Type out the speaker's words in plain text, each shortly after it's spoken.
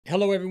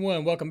Hello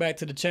everyone, welcome back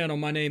to the channel.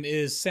 My name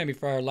is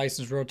Sammietherealtor,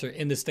 licensed realtor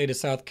in the state of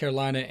South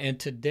Carolina, and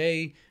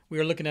today we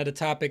are looking at a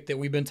topic that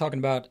we've been talking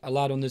about a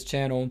lot on this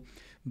channel,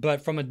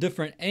 but from a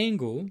different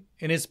angle,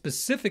 and it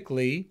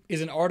specifically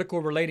is an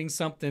article relating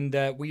something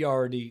that we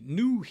already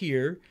knew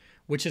here,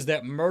 which is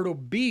that Myrtle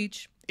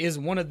Beach is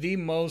one of the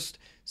most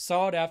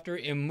sought after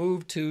and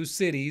moved to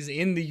cities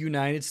in the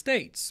United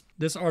States.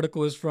 This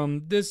article is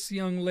from this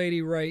young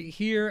lady right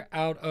here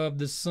out of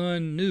the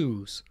Sun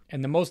News.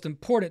 And the most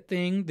important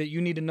thing that you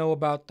need to know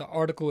about the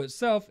article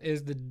itself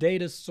is the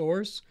data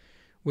source,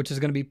 which is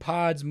going to be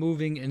Pods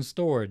Moving and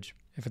Storage.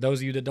 And for those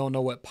of you that don't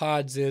know what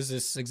Pods is,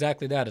 it's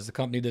exactly that. It's a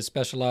company that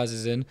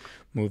specializes in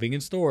moving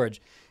and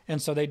storage.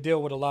 And so they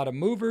deal with a lot of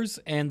movers,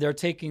 and they're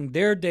taking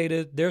their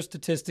data, their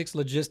statistics,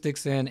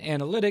 logistics, and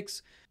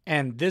analytics,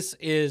 and this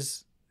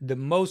is the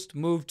most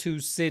moved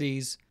to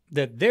cities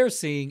that they're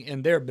seeing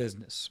in their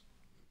business.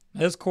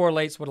 This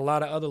correlates with a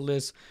lot of other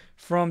lists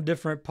from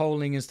different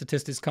polling and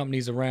statistics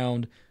companies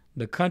around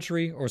the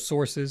country or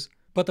sources.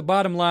 But the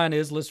bottom line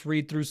is, let's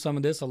read through some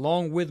of this.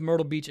 Along with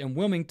Myrtle Beach and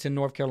Wilmington,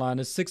 North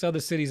Carolina, 6 other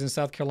cities in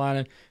South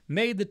Carolina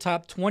made the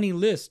top 20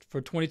 list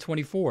for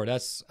 2024.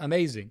 That's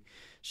amazing,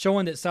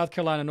 showing that South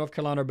Carolina and North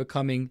Carolina are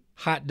becoming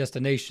hot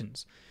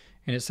destinations.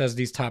 And it says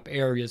these top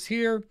areas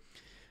here.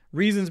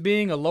 Reasons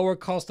being a lower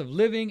cost of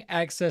living,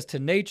 access to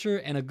nature,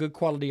 and a good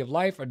quality of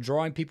life are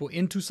drawing people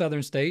into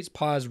southern states,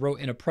 Paz wrote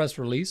in a press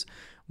release.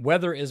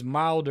 Weather is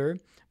milder,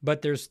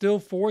 but there's still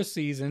 4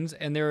 seasons,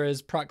 and there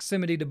is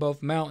proximity to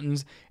both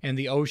mountains and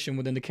the ocean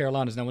within the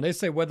Carolinas. Now, when they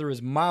say weather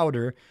is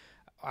milder,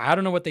 I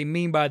don't know what they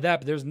mean by that,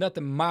 but there's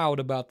nothing mild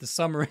about the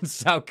summer in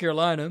South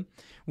Carolina,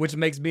 which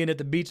makes being at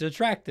the beach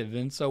attractive,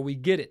 and so we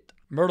get it.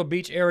 Myrtle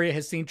Beach area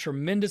has seen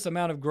tremendous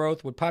amount of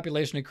growth, with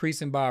population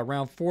increasing by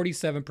around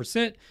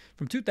 47%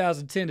 from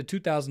 2010 to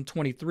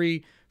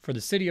 2023 for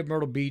the city of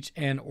Myrtle Beach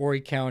and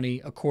Horry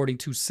County, according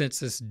to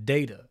census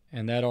data.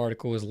 And that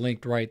article is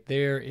linked right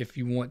there if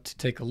you want to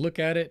take a look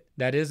at it.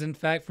 That is, in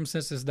fact, from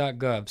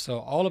census.gov. So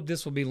all of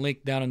this will be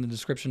linked down in the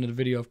description of the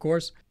video, of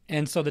course.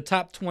 And so the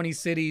top 20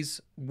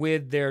 cities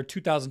with their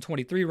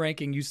 2023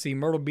 ranking, you see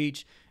Myrtle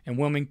Beach and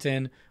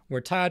Wilmington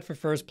were tied for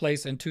first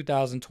place in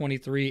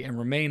 2023 and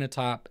remain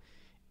atop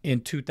in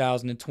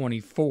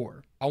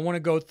 2024. I want to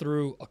go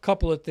through a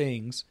couple of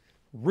things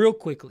real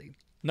quickly.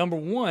 Number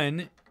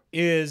one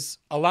is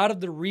a lot of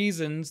the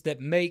reasons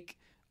that make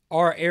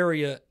our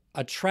area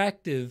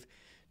attractive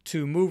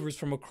to movers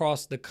from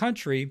across the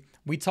country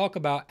we talk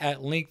about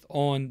at length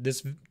on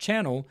this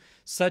channel,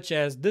 such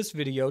as this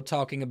video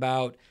talking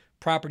about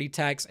property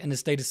tax in the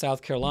state of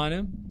South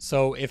Carolina.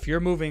 So if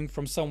you're moving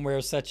from somewhere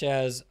such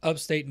as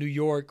upstate New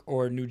York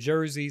or New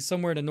Jersey,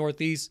 somewhere in the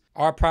Northeast,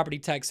 our property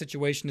tax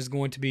situation is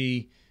going to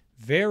be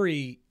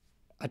very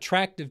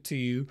attractive to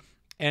you.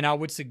 And I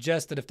would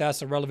suggest that if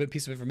that's a relevant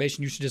piece of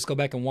information, you should just go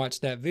back and watch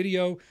that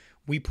video.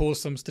 We pull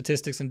some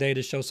statistics and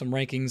data, show some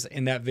rankings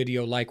in that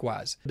video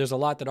likewise. There's a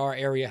lot that our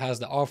area has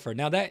to offer.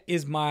 Now that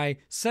is my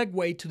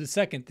segue to the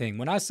second thing.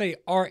 When I say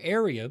our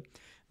area,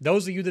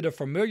 those of you that are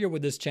familiar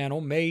with this channel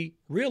may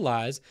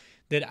realize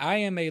that I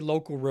am a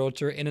local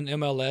realtor in an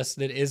MLS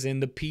that is in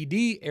the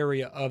PD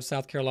area of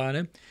South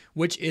Carolina,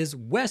 which is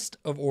west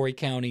of Horry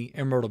County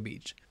and Myrtle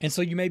Beach. And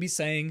so you may be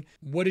saying,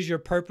 what is your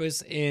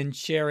purpose in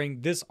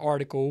sharing this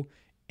article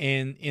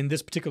and in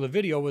this particular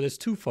video? Well, it's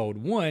twofold.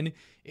 One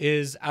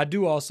is I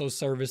do also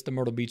service the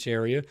Myrtle Beach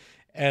area.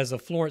 As a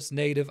Florence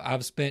native,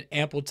 I've spent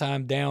ample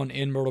time down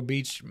in Myrtle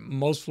Beach.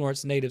 Most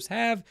Florence natives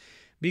have,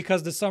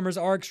 because the summers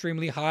are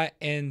extremely hot,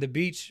 and the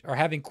beach, or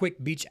having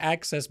quick beach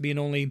access being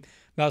only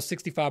about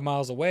 65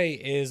 miles away,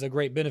 is a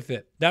great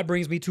benefit. That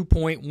brings me to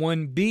point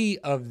 1B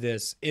of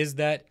this, is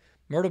that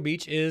Myrtle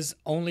Beach is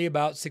only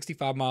about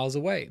 65 miles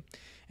away.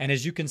 And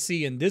as you can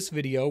see in this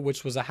video,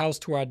 which was a house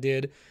tour I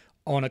did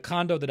on a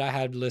condo that I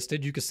had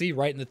listed, you can see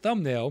right in the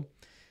thumbnail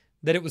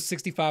that it was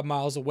 65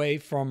 miles away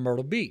from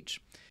Myrtle Beach.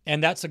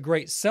 And that's a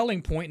great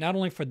selling point, not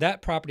only for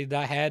that property that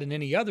I had and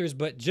any others,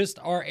 but just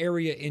our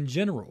area in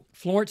general.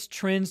 Florence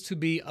trends to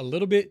be a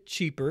little bit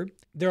cheaper.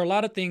 There are a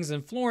lot of things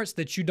in Florence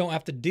that you don't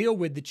have to deal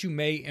with that you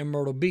may in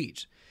Myrtle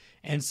Beach.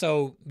 And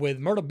so with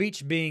Myrtle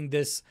Beach being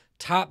this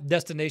top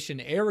destination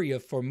area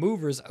for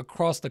movers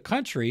across the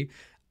country,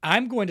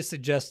 I'm going to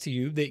suggest to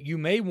you that you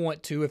may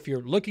want to, if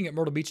you're looking at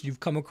Myrtle Beach and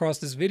you've come across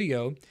this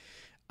video,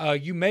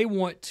 you may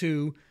want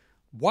to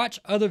watch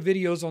other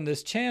videos on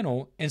this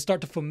channel and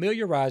start to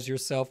familiarize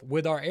yourself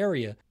with our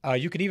area.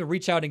 You can even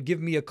reach out and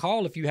give me a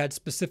call if you had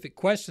specific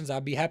questions.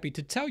 I'd be happy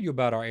to tell you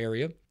about our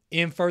area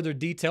in further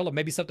detail, or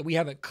maybe something we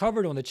haven't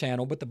covered on the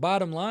channel. But the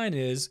bottom line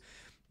is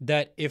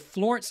that if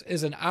Florence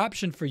is an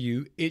option for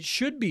you, it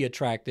should be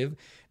attractive,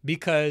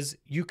 because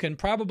you can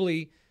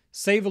probably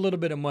save a little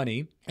bit of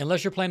money.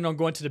 Unless you're planning on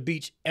going to the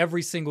beach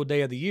every single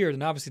day of the year,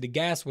 then obviously the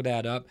gas would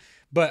add up.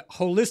 But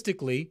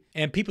holistically,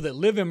 and people that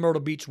live in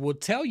Myrtle Beach will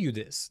tell you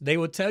this. They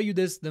will tell you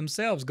this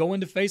themselves. Go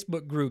into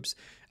Facebook groups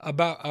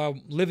about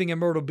living in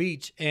Myrtle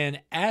Beach and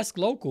ask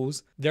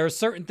locals. There are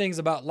certain things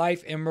about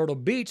life in Myrtle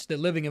Beach that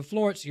living in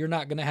Florence you're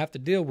not going to have to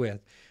deal with.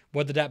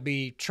 whether that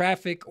be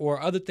traffic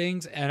or other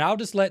things. And I'll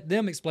just let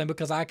them explain,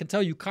 because I can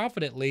tell you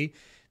confidently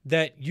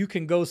that you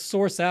can go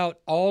source out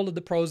all of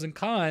the pros and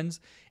cons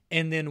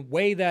and then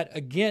weigh that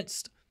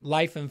against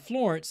life in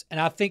Florence. And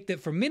I think that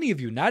for many of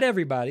you, not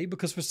everybody,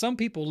 because for some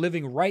people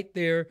living right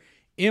there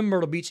in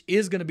Myrtle Beach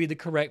is going to be the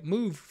correct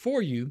move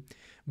for you.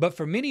 But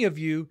for many of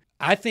you,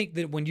 I think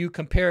that when you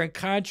compare and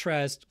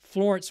contrast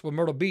Florence with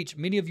Myrtle Beach,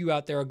 many of you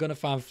out there are going to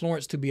find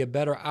Florence to be a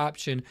better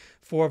option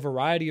for a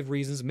variety of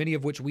reasons, many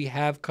of which we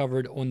have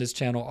covered on this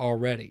channel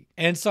already.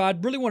 And so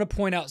I'd really want to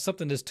point out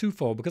something that's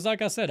twofold, because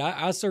like I said,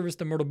 I service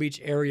the Myrtle Beach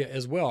area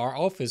as well. Our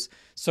office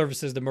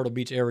services the Myrtle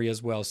Beach area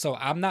as well. So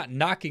I'm not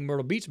knocking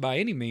Myrtle Beach by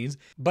any means,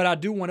 but I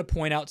do want to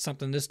point out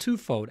something that's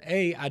twofold.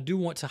 I do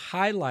want to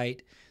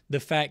highlight the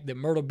fact that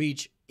Myrtle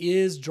Beach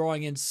is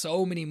drawing in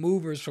so many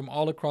movers from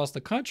all across the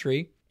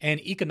country. And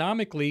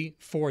economically,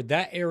 for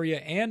that area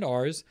and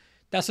ours,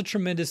 that's a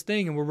tremendous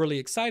thing, and we're really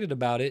excited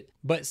about it.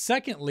 But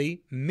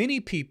secondly, many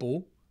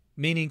people,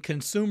 meaning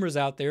consumers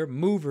out there,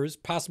 movers,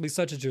 possibly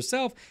such as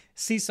yourself,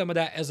 see some of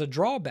that as a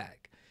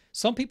drawback.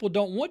 Some people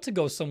don't want to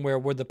go somewhere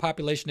where the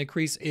population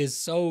increase is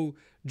so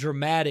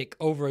dramatic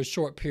over a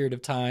short period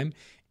of time.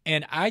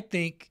 And I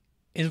think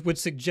it would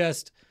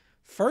suggest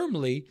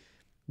firmly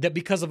that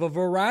because of a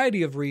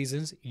variety of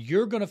reasons,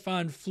 you're going to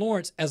find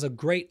Florence as a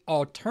great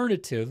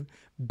alternative,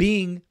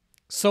 being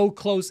so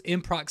close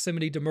in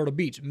proximity to Myrtle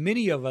Beach.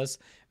 Many of us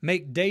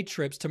make day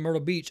trips to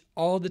Myrtle Beach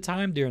all the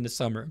time during the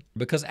summer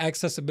because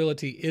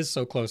accessibility is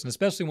so close. And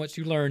especially once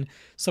you learn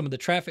some of the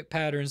traffic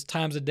patterns,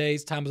 times of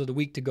days, times of the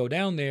week to go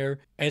down there,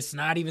 it's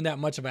not even that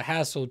much of a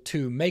hassle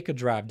to make a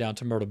drive down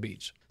to Myrtle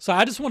Beach. So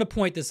I just want to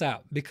point this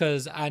out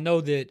because I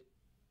know that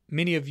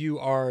many of you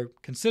are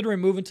considering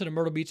moving to the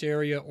Myrtle Beach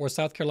area or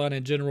South Carolina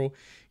in general.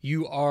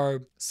 You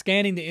are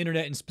scanning the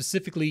internet and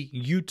specifically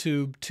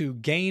YouTube to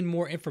gain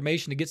more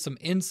information, to get some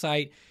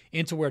insight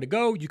into where to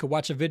go. You could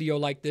watch a video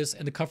like this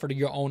in the comfort of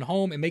your own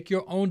home and make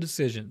your own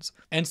decisions.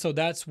 And so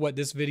that's what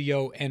this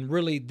video and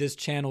really this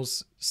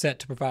channel's set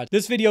to provide.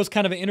 This video is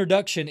kind of an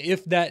introduction,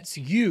 if that's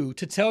you,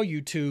 to tell you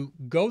to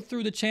go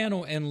through the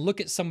channel and look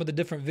at some of the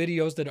different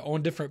videos that are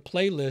on different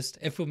playlists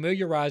and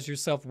familiarize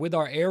yourself with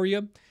our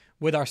area,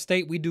 with our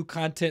state. We do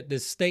content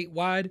that's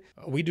statewide.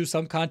 We do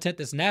some content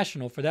that's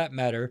national for that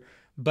matter,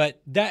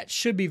 but that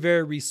should be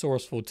very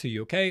resourceful to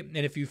you, okay? And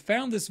if you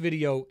found this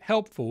video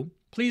helpful,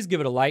 please give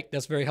it a like.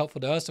 That's very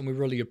helpful to us, and we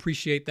really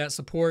appreciate that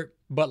support.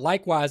 But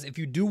likewise, if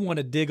you do want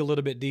to dig a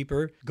little bit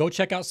deeper, go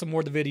check out some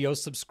more of the videos.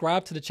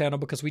 Subscribe to the channel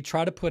because we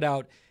try to put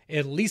out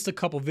at least a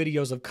couple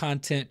videos of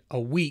content a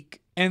week.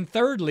 And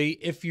thirdly,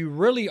 if you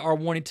really are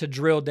wanting to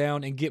drill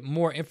down and get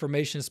more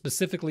information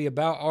specifically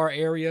about our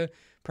area,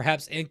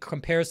 perhaps in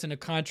comparison or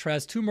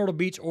contrast to Myrtle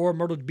Beach or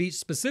Myrtle Beach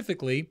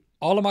specifically,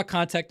 all of my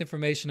contact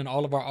information and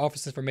all of our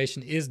office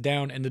information is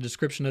down in the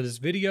description of this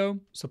video.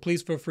 So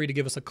please feel free to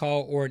give us a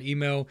call or an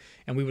email,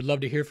 and we would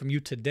love to hear from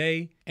you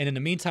today. And in the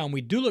meantime,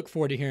 we do look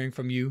forward to hearing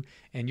from you,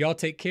 and y'all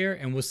take care,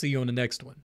 and we'll see you on the next one.